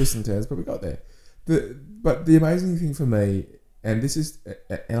alive. few twists and turns, but we got there. But the amazing thing for me, and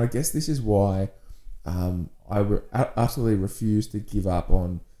I guess this is why utterly refuse to give up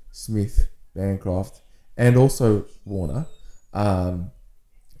on Smith, Bancroft, and also Warner,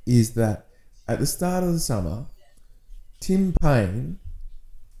 is that at the start of the summer, Tim Payne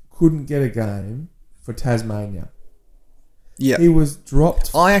couldn't get a game for Tasmania. Yeah. He was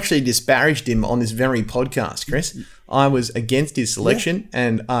dropped. I actually disparaged him on this very podcast, Chris. I was against his selection,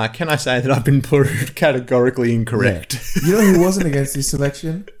 and can I say that I've been proved categorically incorrect? Yeah. You know who wasn't against his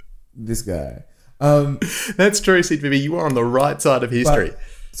selection? This guy. That's true, CTV. You are on the right side of history.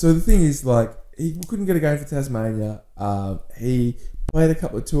 So the thing is, like, he couldn't get a game for Tasmania. He played a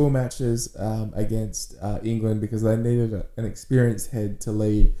couple of tour matches against England because they needed an experienced head to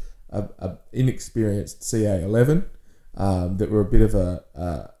lead a inexperienced CA11 that were a bit of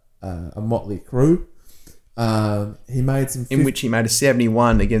a motley crew. He made some... In which he made a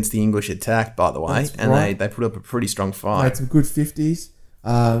 71 against the English attack, by the way. That's and right. they put up a pretty strong Made fight. some good 50s.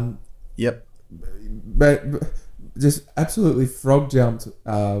 Yep. But just absolutely frog jumped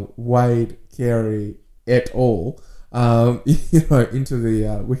Wade, Carey et al. Into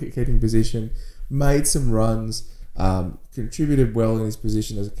the wicket keeping position, made some runs, contributed well in his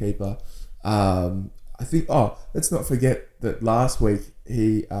position as a keeper. I think. Let's not forget that last week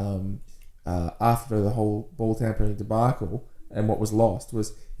he, after the whole ball tampering debacle and what was lost,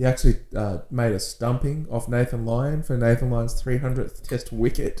 was he actually made a stumping off Nathan Lyon for Nathan Lyon's 300th Test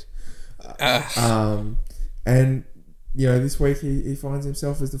wicket. And this week he finds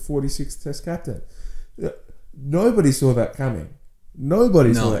himself as the 46th Test captain. Nobody saw that coming.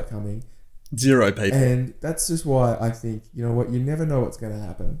 Nobody saw that coming. Zero people. And that's just why I think, you never know what's going to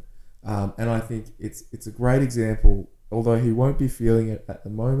happen. And I think it's a great example, although he won't be feeling it at the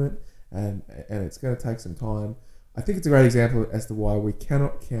moment, and it's going to take some time. I think it's a great example as to why we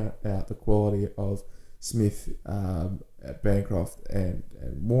cannot count out the quality of Smith, Bancroft, and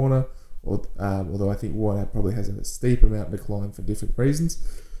Warner. Although I think Warner probably has a steep amount of decline for different reasons.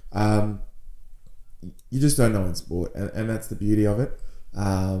 You just don't know in sport, and that's the beauty of it.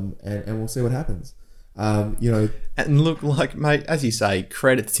 And we'll see what happens. And look, like, mate, as you say,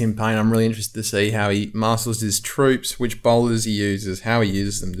 credit to Tim Payne. I'm really interested to see how he masters his troops, which bowlers he uses, how he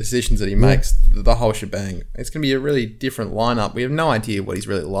uses them, decisions that he makes, the whole shebang. It's going to be a really different lineup. We have no idea what he's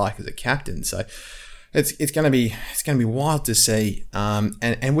really like as a captain, so it's going to be wild to see.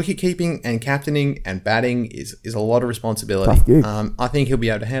 And wicket keeping and captaining and batting is a lot of responsibility. Tough gig. I think he'll be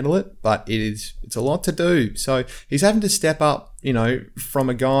able to handle it, but it's a lot to do. So he's having to step up, from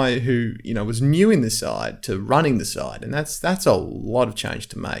a guy who, was new in the side to running the side. And that's a lot of change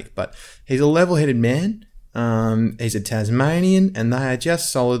to make. But he's a level-headed man. He's a Tasmanian, and they are just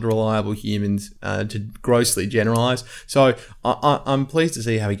solid, reliable humans, to grossly generalise. So I'm pleased to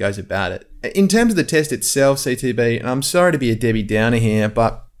see how he goes about it. In terms of the test itself, CTB, and I'm sorry to be a Debbie Downer here,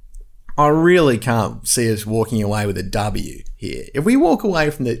 but I really can't see us walking away with a W here. If we walk away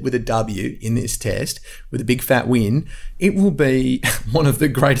with a W in this test, with a big fat win, it will be one of the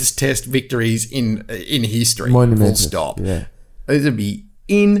greatest test victories in history. Full stop. Yeah. It would be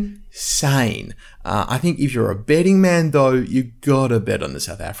insane. I think if you're a betting man, though, you gotta bet on the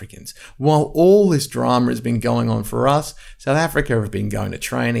South Africans. While all this drama has been going on for us, South Africa have been going to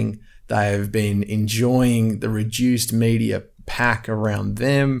training. They have been enjoying the reduced media pack around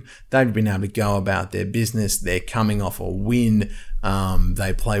them. They've been able to go about their business. They're coming off a win.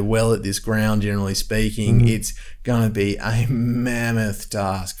 They play well at this ground, generally speaking. Mm-hmm. It's going to be a mammoth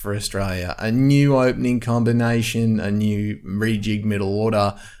task for Australia. A new opening combination, a new rejig middle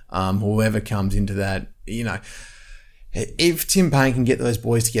order. Whoever comes into that, if Tim Payne can get those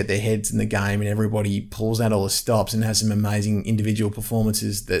boys to get their heads in the game and everybody pulls out all the stops and has some amazing individual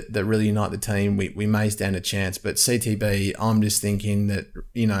performances that really unite the team, we may stand a chance. But CTB, I'm just thinking that,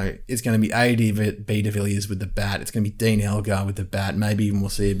 it's going to be AD B de Villiers with the bat. It's going to be Dean Elgar with the bat. Maybe even we'll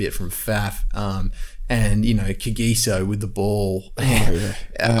see a bit from Faf. And, Kagiso with the ball.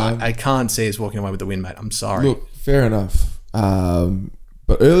 I can't see us walking away with the win, mate. I'm sorry. Look, fair enough. But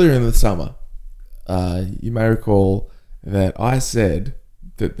But earlier in the summer, you may recall that I said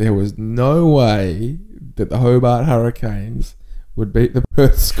that there was no way that the Hobart Hurricanes would beat the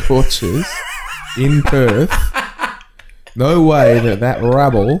Perth Scorchers in Perth. No way that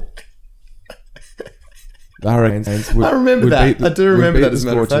rabble, the Hurricanes, would, I remember would that. beat the, I do remember would beat that, as a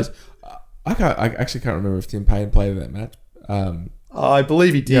the matter of fact. Scorchers. I actually can't remember if Tim Payne played in that match. I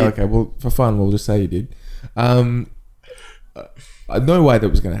believe he did. Yeah, okay. Well, for fun, we'll just say he did. No way that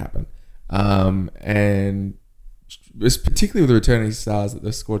was going to happen. And it was particularly with the returning stars that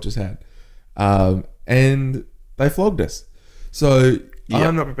the Scorchers had. And they flogged us. So Yep.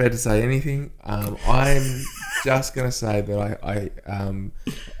 I'm not prepared to say anything. I'm just going to say that I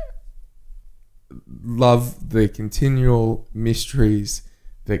love the continual mysteries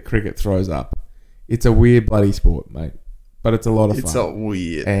that cricket throws up. It's a weird bloody sport, mate. But it's a lot of fun. It's a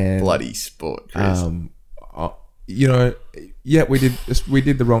weird bloody sport, Chris. You know, yeah, we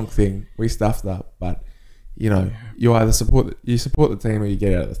did the wrong thing. We stuffed up, but you know, you either support the team or you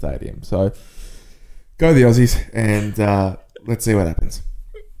get out of the stadium. So go the Aussies, and let's see what happens.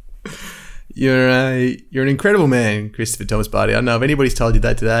 You're an incredible man, Christopher Thomas Barty. I don't know if anybody's told you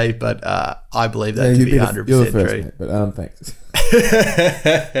that today, but I believe that to be 100% you're the first, true. mate, but thanks.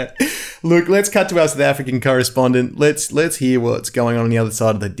 Look, let's cut to our South African correspondent. Let's hear what's going on the other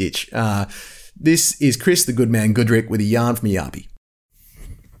side of the ditch. This is Chris the Good Man Goodrick with a yarn from Yapi.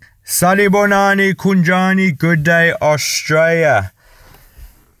 Salibonani Kunjani, good day Australia.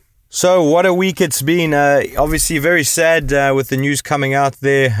 So what a week it's been. Obviously very sad with the news coming out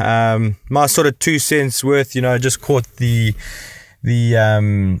there. My sort of 2 cents worth, just caught the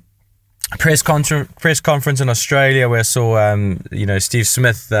press conference in Australia where I saw Steve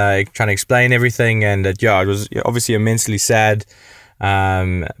Smith trying to explain everything, and it was obviously immensely sad.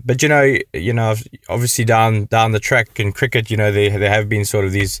 But obviously down the track in cricket, there have been sort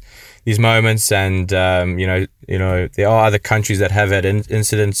of these moments, and there are other countries that have had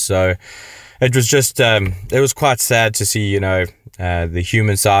incidents. So it was just it was quite sad to see the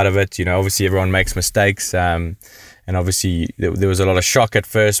human side of it. Obviously everyone makes mistakes, and obviously there was a lot of shock at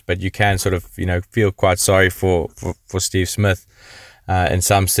first, but you can sort of feel quite sorry for Steve Smith in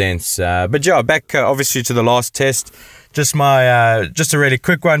some sense. But back obviously to the last test. Just a really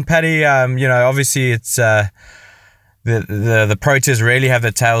quick one, Paddy. Obviously it's the Proteas really have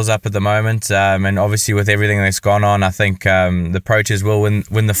their tails up at the moment, and obviously with everything that's gone on, I think the Proteas will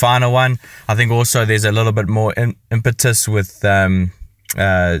win the final one. I think also there's a little bit more impetus with Morne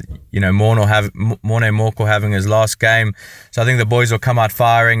Morkel having his last game, so I think the boys will come out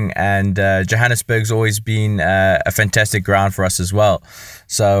firing, and Johannesburg's always been a fantastic ground for us as well,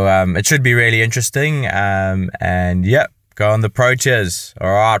 so it should be really interesting, and go on the Proteas.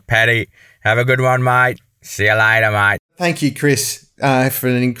 All right, Paddy, have a good one, mate. See you later, mate. Thank you, Chris, for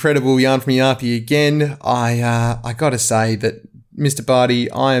an incredible yarn from Yapi again. I got to say that, Mr.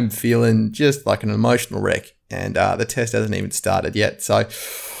 Barty, I am feeling just like an emotional wreck, and the test hasn't even started yet. So,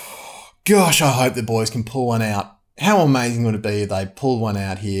 gosh, I hope the boys can pull one out. How amazing would it be if they pulled one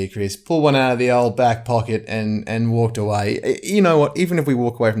out here, Chris? Pulled one out of the old back pocket and walked away. You know what? Even if we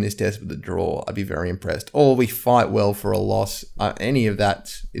walk away from this test with a draw, I'd be very impressed. Or we fight well for a loss. Any of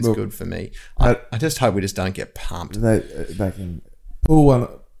that is good for me. I just hope we just don't get pumped. They can pull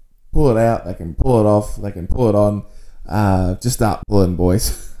it out. They can pull it off. They can pull it on. Just start pulling,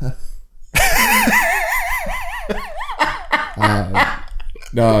 boys.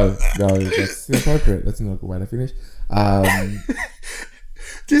 No, that's inappropriate. That's not a good way to finish.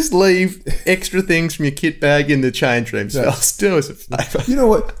 Just leave extra things from your kit bag in the change room. So do us a favour. You know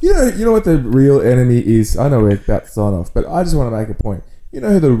what? You know what the real enemy is. I know we're about to sign off, but I just want to make a point. You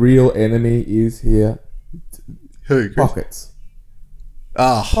know who the real enemy is here? Who? Chris? Pockets.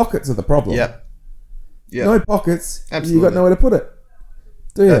 Pockets are the problem. Yep. No pockets. Absolutely. You got nowhere to put it.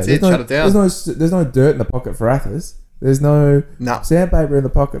 Do you? That's it. Shut it down. There's no dirt in the pocket for Athers. There's no sandpaper in the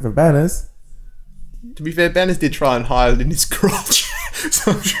pocket for Banners. To be fair, Banners did try and hide it in his crotch,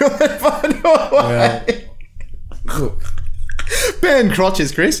 so I'm sure they find a way. Look. Ban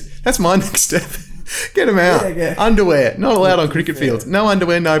crotches, Chris. That's my next step. Get them out. Yeah. Underwear. Not allowed on cricket fields. No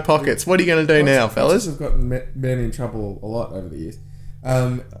underwear, no pockets. What are you going to do now, fellas? I've gotten men in trouble a lot over the years.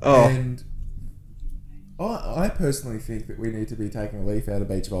 And I personally think that we need to be taking a leaf out of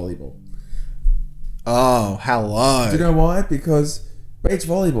beach volleyball. Oh, hello. Do you know why? Because beach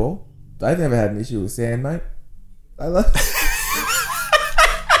volleyball, they've never had an issue with sand, mate.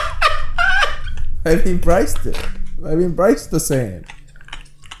 They've embraced it. They've embraced the sand.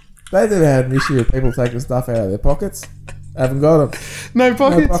 They've never had an issue with people taking stuff out of their pockets. Haven't got them. No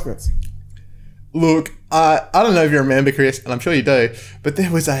pockets? No pockets. Look, I don't know if you remember, Chris, and I'm sure you do, but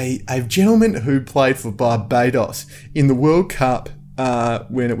there was a gentleman who played for Barbados in the World Cup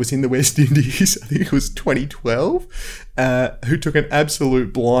when it was in the West Indies. I think it was 2012, who took an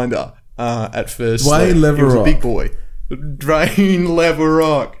absolute blinder at first. Dwayne Leverock. He was a big boy. Dwayne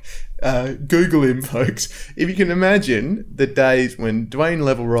Leverock. Google him, folks. If you can imagine the days when Dwayne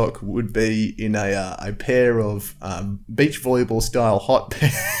Leverock would be in a pair of beach volleyball style hot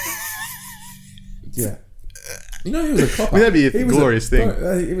pants. Yeah. You know, he was a copper. That'd be a glorious thing.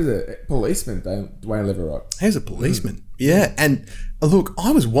 He was a policeman, Dwayne Leverock. He was a policeman. Yeah. And look,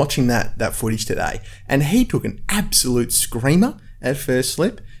 I was watching that footage today, and he took an absolute screamer at first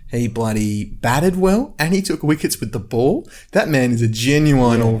slip. He bloody batted well, and he took wickets with the ball. That man is a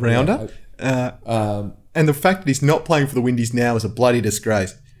genuine all-rounder. And the fact that he's not playing for the Windies now is a bloody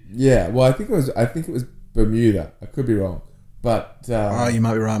disgrace. Yeah, well, I think it was Bermuda. I could be wrong, but you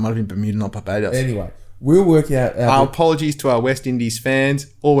might be right. It might have been Bermuda, not Barbados. Anyway, we'll work out. Our apologies to our West Indies fans.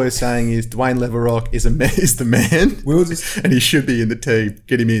 All we're saying is Dwayne Leverock is the man. And he should be in the team.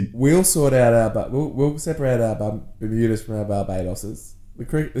 Get him in. We'll sort out we'll separate our Bermudas from our Barbadoses. The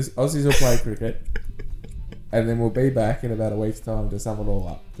Aussies will play cricket, and then we'll be back in about a week's time to sum it all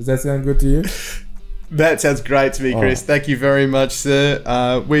up. Does that sound good to you? That sounds great to me, Chris. Thank you very much,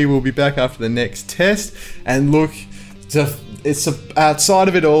 sir. We will be back after the next test. And look, it's outside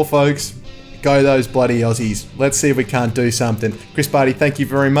of it all, folks. Go those bloody Aussies. Let's see if we can't do something. Chris Barty, thank you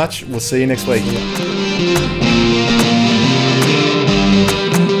very much. We'll see you next week.